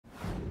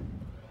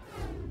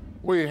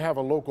We have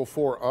a Local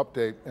 4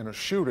 update in a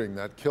shooting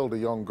that killed a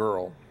young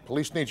girl.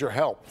 Police need your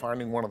help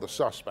finding one of the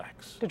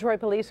suspects. Detroit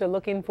police are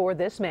looking for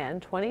this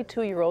man,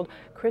 22-year-old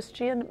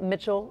Christian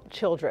Mitchell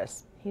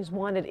Childress. He's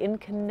wanted in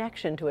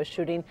connection to a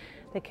shooting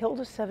that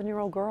killed a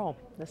 7-year-old girl.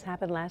 This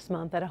happened last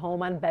month at a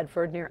home on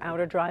Bedford near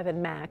Outer Drive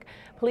and Mac.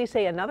 Police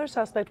say another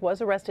suspect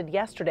was arrested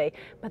yesterday,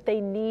 but they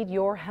need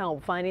your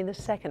help finding the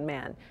second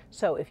man.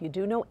 So if you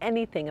do know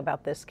anything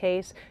about this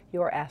case,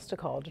 you're asked to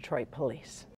call Detroit police.